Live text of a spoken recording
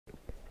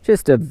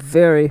just a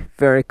very,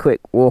 very quick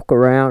walk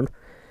around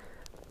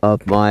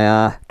of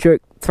my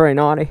Duke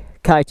 390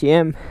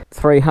 KTM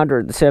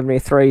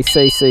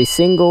 373cc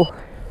single,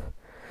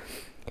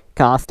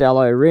 cast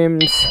alloy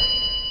rims,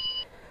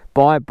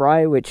 by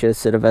Bray, which is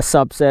sort of a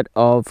subset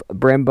of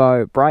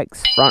Brembo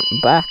brakes front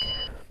and back,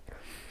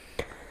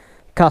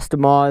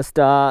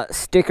 customized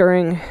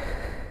stickering,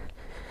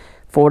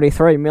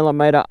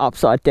 43mm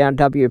upside down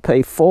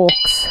WP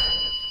forks,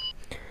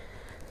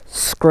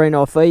 screen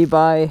off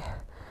eBay,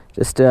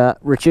 just to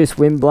reduce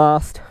wind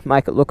blast,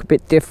 make it look a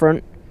bit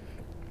different,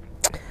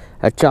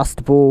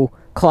 adjustable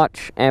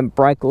clutch and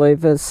brake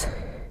levers,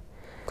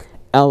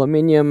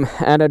 aluminium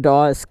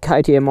anodized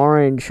KTM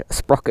orange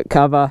sprocket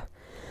cover,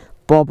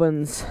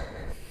 bobbins,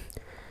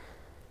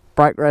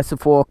 brake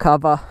reservoir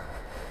cover,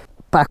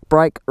 back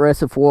brake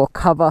reservoir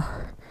cover,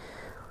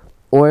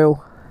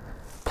 oil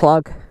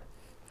plug.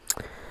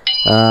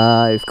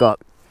 You've got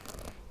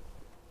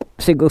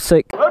single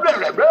seat.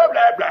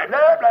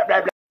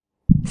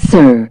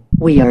 Sir,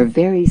 we are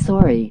very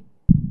sorry.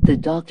 The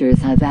doctors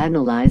have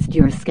analyzed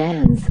your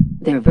scans.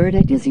 Their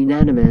verdict is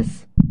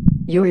unanimous.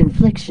 Your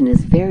infliction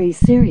is very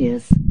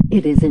serious.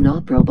 It is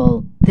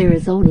inoperable. There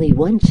is only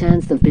one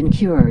chance of being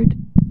cured.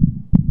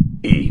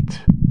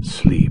 Eat,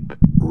 sleep,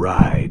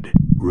 ride,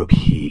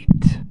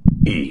 repeat.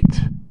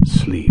 Eat,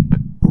 sleep,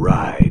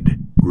 ride,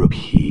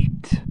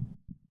 repeat.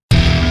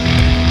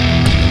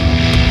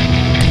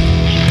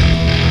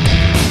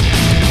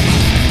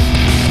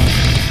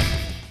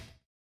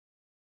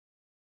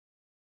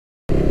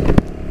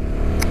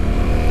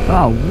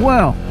 Oh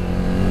well,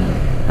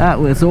 that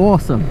was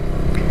awesome.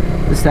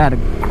 Just had a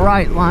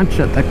great lunch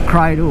at the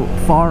Cradle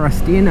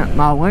Forest Inn at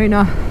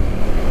Moina.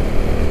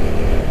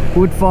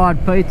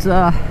 Wood-fired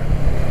pizza,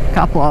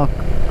 couple of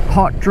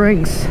hot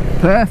drinks,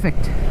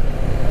 perfect.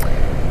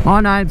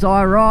 My name's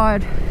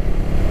iRide,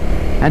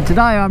 and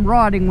today I'm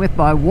riding with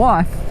my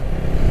wife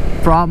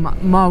from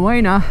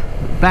Moina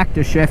back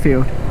to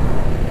Sheffield.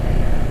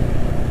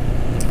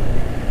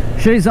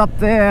 She's up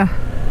there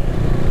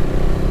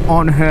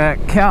on her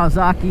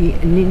Kawasaki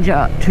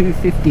Ninja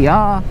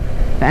 250R,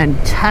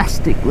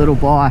 fantastic little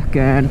bike,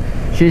 and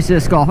she's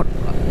just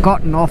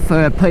gotten off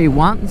her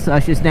P1, so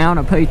she's now on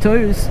a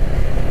P2s.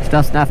 She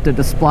doesn't have to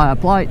display her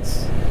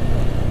plates,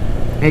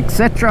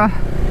 etc.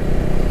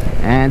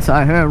 And so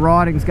her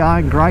riding's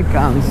going great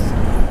guns.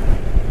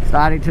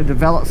 Starting to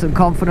develop some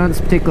confidence,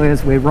 particularly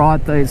as we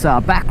ride these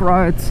back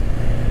roads.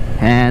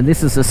 And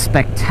this is a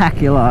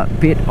spectacular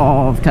bit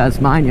of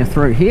Tasmania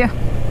through here.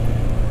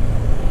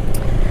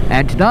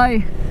 And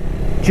today,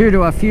 due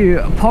to a few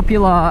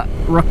popular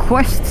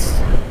requests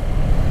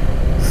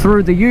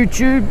through the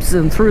YouTubes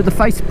and through the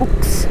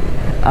Facebooks,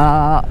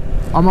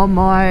 I'm on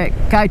my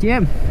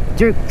KTM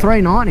Duke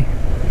 390.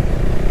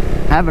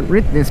 Haven't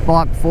ridden this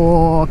bike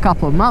for a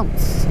couple of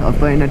months. I've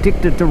been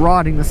addicted to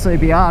riding the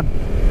CBR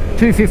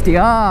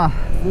 250R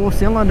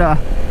 4-cylinder,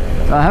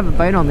 so I haven't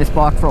been on this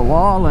bike for a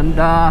while, and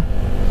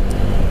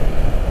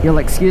you'll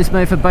excuse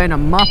me for being a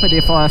muppet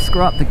if I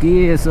screw up the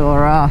gears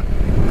or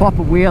pop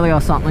a wheelie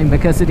or something,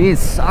 because it is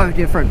so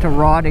different to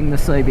riding the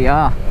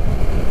CBR,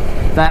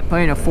 that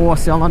being a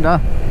 4-cylinder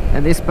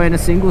and this being a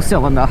single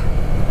cylinder.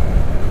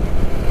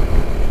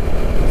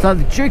 So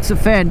the Duke's a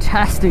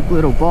fantastic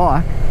little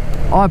bike.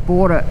 I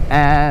bought it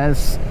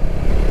as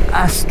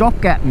a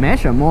stopgap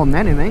measure more than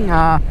anything.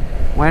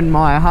 When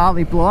my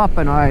Harley blew up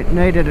and I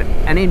needed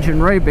an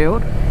engine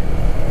rebuild,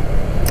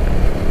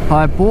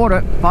 I bought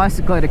it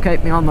basically to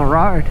keep me on the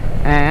road,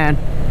 and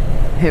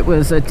it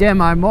was a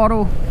demo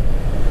model,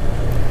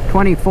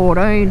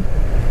 2014.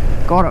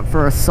 Got it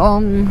for a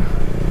song.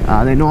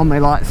 They're normally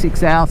like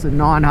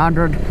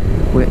 6,900,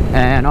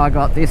 and I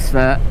got this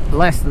for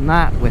less than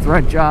that with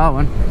Red Joe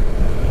and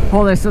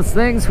all these sorts of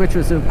things, which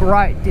was a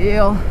great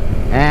deal.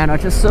 And I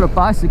just sort of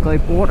basically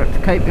bought it to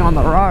keep me on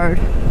the road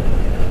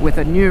with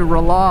a new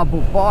reliable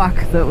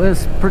bike that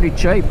was pretty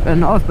cheap,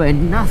 and I've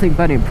been nothing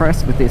but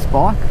impressed with this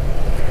bike.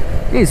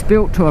 It's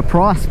built to a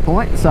price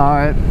point,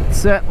 so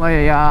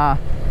certainly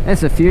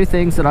there's a few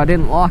things that I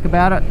didn't like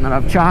about it and that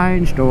I've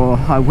changed or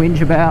I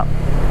whinge about,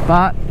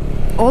 but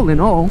all in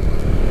all,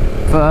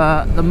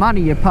 for the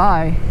money you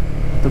pay,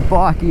 the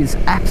bike is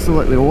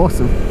absolutely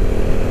awesome.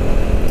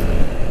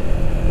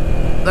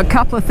 The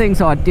couple of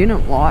things I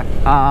didn't like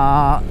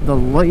are the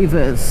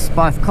levers,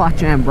 both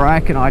clutch and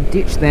brake, and I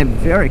ditched them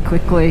very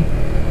quickly,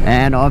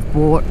 and I've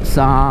bought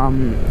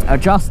some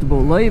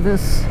adjustable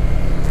levers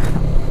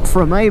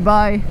from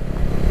eBay,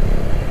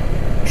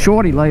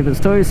 shorty levers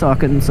too, so I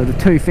can sort of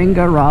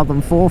 2-finger rather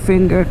than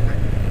 4-finger,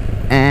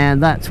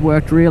 and that's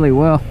worked really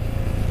well.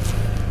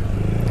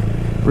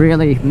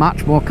 Really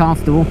much more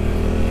comfortable.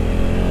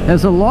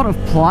 There's a lot of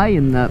play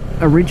in the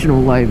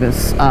original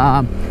levers,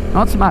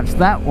 not so much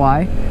that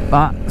way,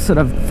 but sort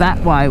of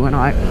that way when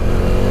I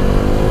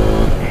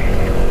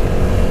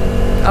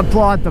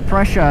applied the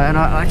pressure, and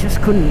I just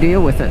couldn't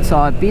deal with it, so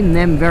I binned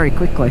them very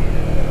quickly.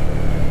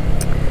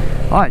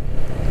 I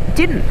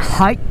didn't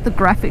hate the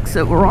graphics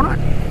that were on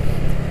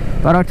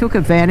it, but I took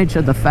advantage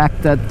of the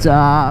fact that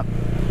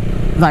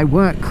they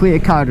weren't clear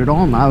coated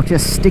on, they were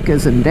just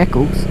stickers and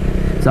decals.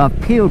 So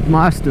I've peeled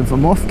most of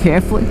them off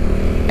carefully,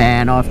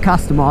 and I've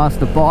customised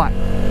the bike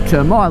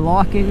to my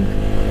liking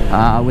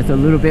with a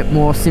little bit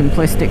more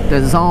simplistic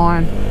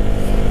design,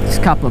 just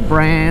a couple of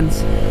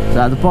brands.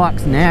 So the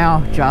bike's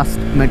now just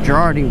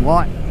majority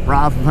white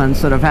rather than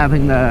sort of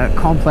having the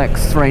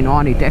complex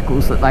 390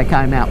 decals that they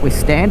came out with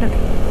standard.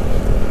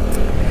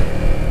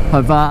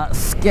 I've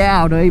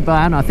scoured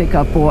eBay, and I think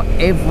I've bought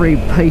every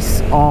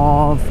piece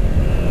of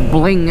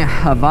bling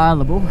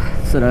available,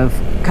 sort of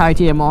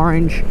KTM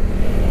orange,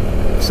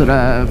 sort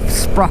of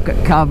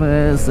sprocket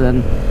covers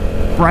and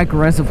brake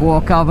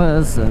reservoir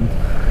covers and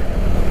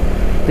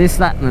this,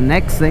 that and the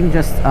next thing,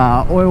 just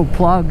oil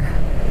plug,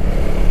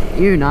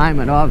 you name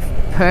it. I've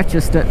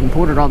purchased it and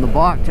put it on the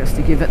bike just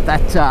to give it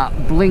that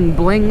bling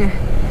bling,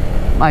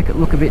 make it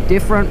look a bit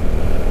different.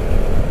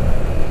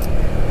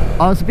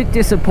 I was a bit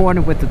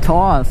disappointed with the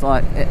tyres.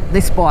 Like,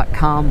 this bike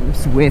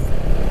comes with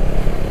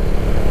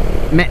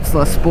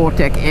Metzeler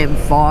Sportec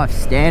M5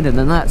 standard,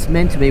 and that's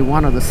meant to be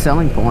one of the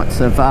selling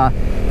points of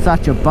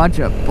such a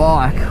budget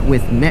bike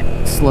with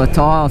Metzeler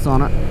tyres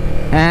on it.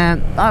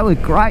 And they were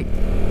great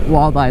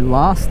while they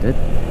lasted,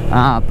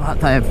 but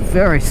they're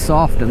very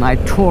soft and they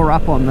tore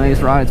up on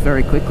these roads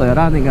very quickly. I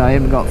don't think I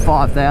even got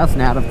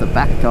 5,000 out of the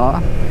back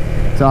tyre.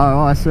 So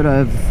I sort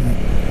of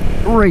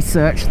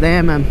researched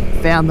them and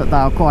found that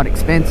they were quite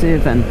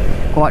expensive and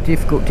quite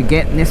difficult to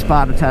get in this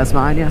part of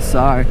Tasmania,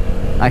 so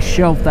I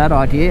shelved that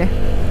idea.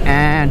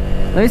 And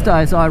these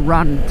days I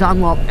run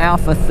Dunlop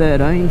Alpha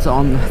 13s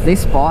on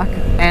this bike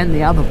and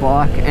the other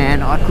bike,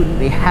 and I couldn't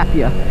be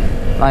happier.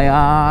 They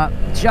are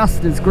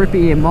just as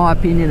grippy in my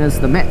opinion as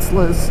the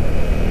Metzelers,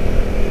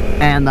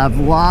 and they've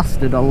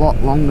lasted a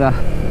lot longer.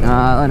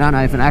 They don't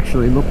even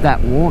actually look that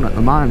worn at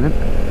the moment.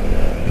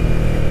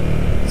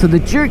 So the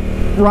Duke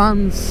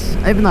runs,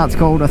 even though it's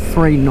called a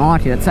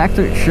 390, it's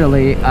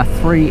actually a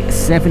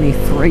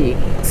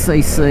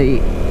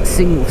 373cc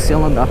single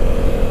cylinder.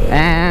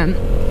 And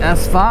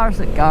as far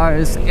as it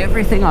goes,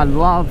 everything I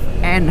love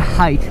and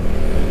hate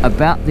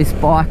about this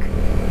bike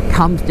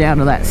comes down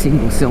to that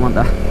single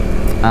cylinder.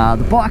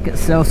 The bike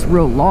itself's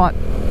real light.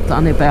 It's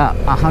only about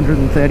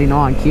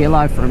 139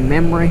 kilo from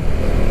memory,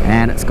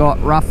 and it's got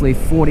roughly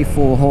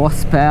 44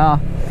 horsepower,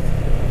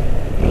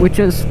 which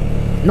is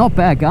not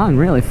bad going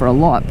really for a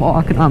light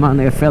bike, and I'm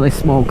only a fairly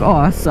small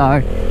guy,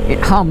 so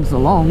it hums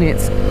along.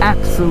 It's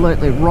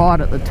absolutely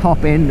right at the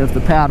top end of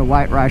the power to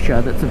weight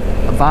ratio that's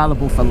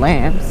available for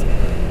lambs.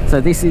 So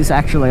this is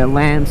actually a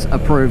lambs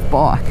approved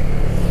bike,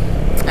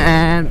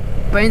 and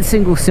being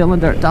single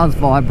cylinder, it does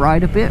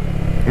vibrate a bit,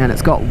 and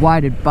it's got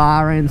weighted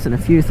bar ends and a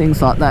few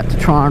things like that to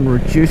try and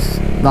reduce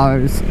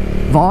those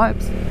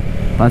vibes.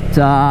 But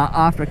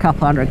after a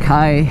couple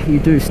 100k, you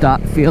do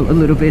start to feel a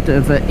little bit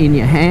of it in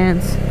your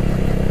hands.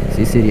 What's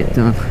this idiot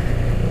doing?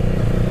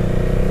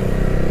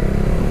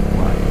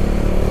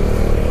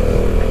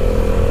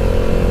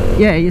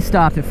 Yeah, you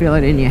start to feel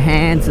it in your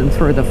hands and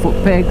through the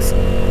foot pegs,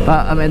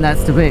 but I mean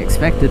that's to be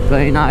expected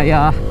being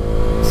a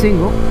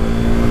single.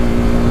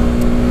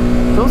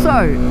 It's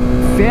also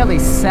fairly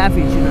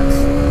savage in its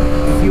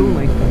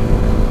fueling,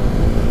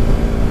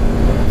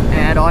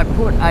 and I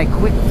put a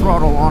quick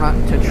throttle on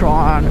it to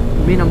try and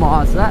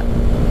minimise that.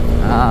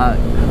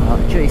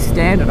 Gee,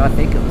 standard I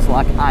think it was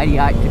like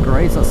 88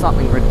 degrees or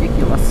something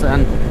ridiculous,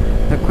 and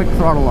the quick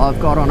throttle I've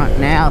got on it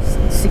now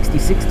is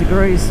 66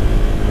 degrees,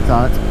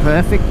 so it's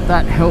perfect.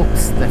 That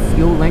helps the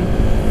fueling,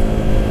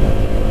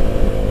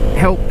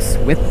 helps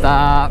with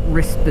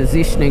wrist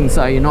positioning,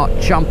 so you're not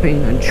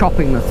jumping and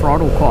chopping the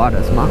throttle quite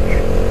as much.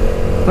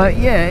 But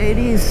yeah, it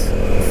is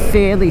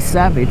fairly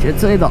savage.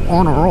 It's either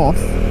on or off.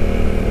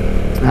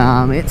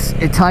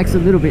 It takes a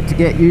little bit to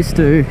get used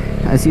to,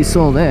 as you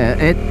saw there.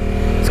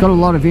 It's got a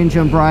lot of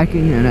engine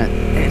braking, and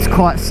it's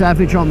quite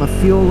savage on the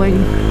fueling.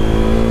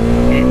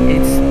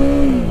 It's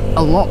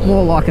a lot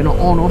more like an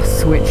on-off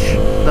switch,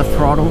 the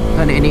throttle,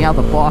 than any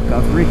other bike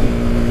I've ridden.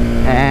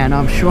 And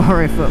I'm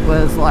sure if it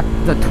was like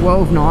the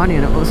 1290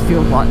 and it was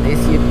fueled like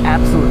this, you'd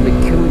absolutely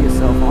kill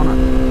yourself on it.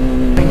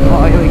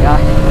 Oh, here we go.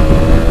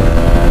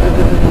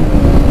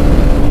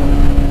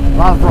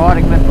 Love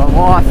riding with my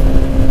wife.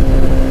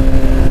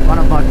 One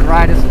of my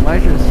greatest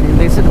pleasures. She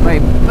listened to me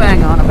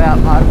bang on about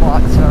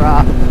motorbikes for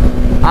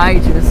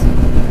ages,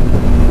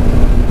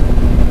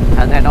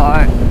 and then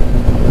I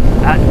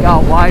had to go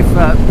away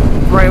for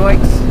 3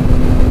 weeks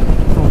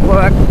for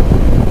work,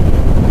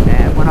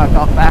 and when I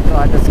got back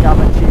I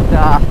discovered she'd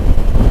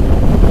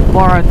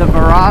borrowed the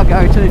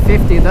Virago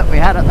 250 that we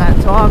had at that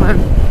time and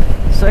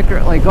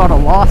secretly got a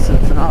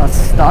license, and I was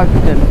stoked,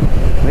 and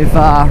we've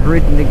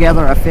ridden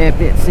together a fair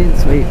bit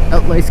since. We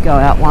at least go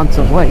out once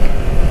a week.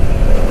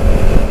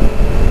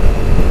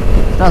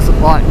 She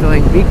doesn't like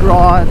doing big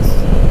rides,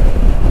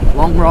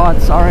 long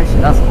rides, sorry. She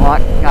doesn't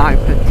like going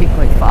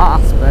particularly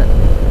fast, but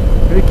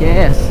who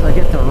cares? I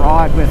get to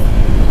ride with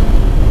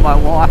my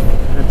wife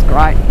and it's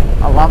great.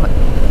 I love it.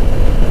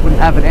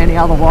 Wouldn't have it any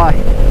other way.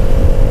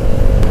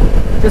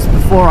 Just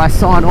before I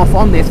sign off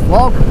on this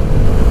vlog,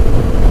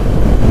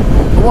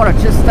 I want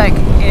to just thank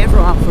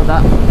everyone for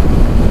that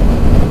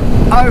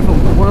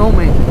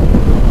overwhelming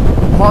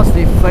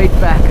positive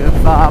feedback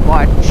of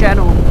my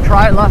channel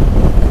trailer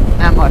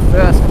and my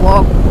first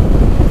vlog.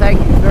 Thank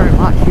you very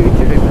much,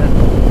 YouTube,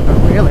 and I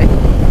really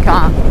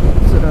can't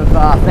sort of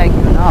thank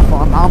you enough.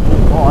 I'm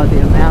humbled by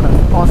the amount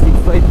of positive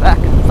feedback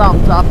and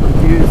thumbs up and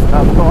views that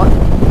I've got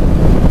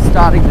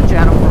starting the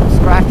channel from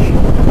scratch,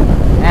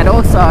 and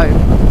also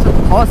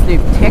some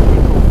positive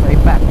technical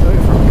feedback too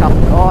from a couple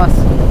of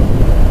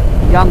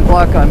guys. Young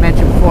bloke I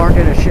mentioned before, I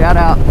did a shout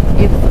out,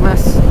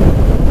 Infamous.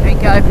 He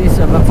gave me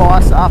some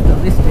advice after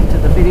listening to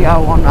the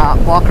video on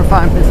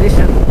microphone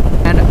position,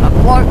 and a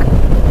bloke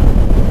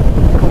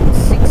called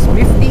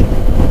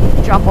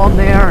 650, jump on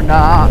there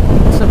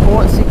and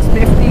support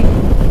 650.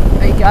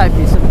 He gave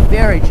me some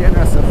very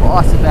generous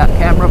advice about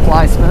camera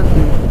placement.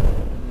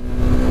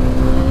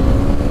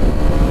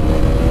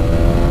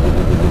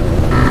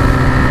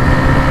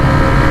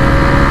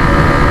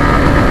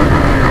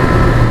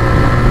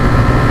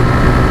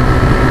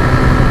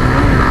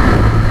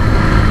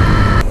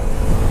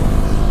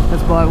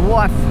 As my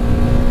wife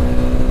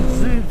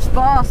zooms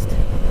past,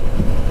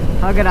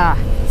 I'm gonna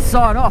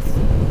sign off.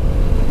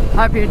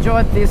 Hope you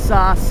enjoyed this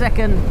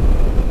second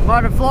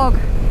motor vlog.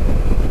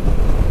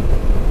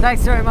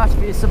 Thanks very much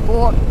for your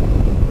support.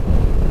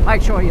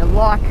 Make sure you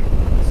like,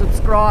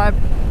 subscribe,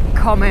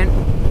 comment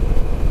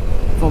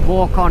for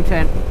more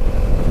content.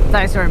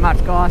 Thanks very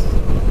much, guys.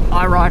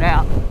 I ride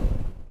out.